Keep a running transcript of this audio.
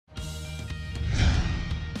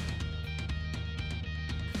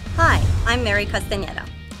Hi, I'm Mary Castaneda,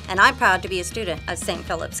 and I'm proud to be a student of St.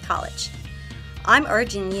 Philip's College. I'm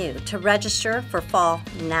urging you to register for fall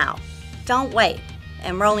now. Don't wait.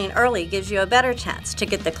 Enrolling early gives you a better chance to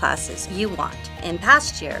get the classes you want. In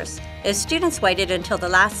past years, if students waited until the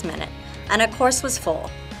last minute and a course was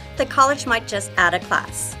full, the college might just add a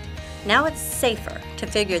class. Now it's safer to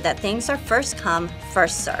figure that things are first come,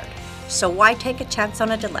 first served. So why take a chance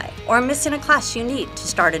on a delay or missing a class you need to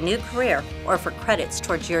start a new career or for credits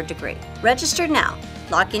towards your degree? Register now,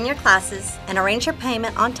 lock in your classes, and arrange your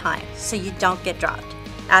payment on time so you don't get dropped.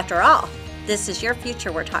 After all, this is your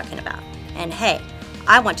future we're talking about. And hey,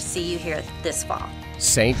 I want to see you here this fall.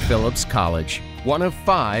 St. Philip's College, one of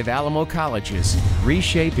 5 Alamo colleges,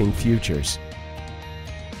 reshaping futures.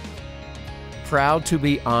 Proud to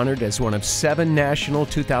be honored as one of 7 national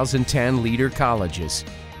 2010 leader colleges.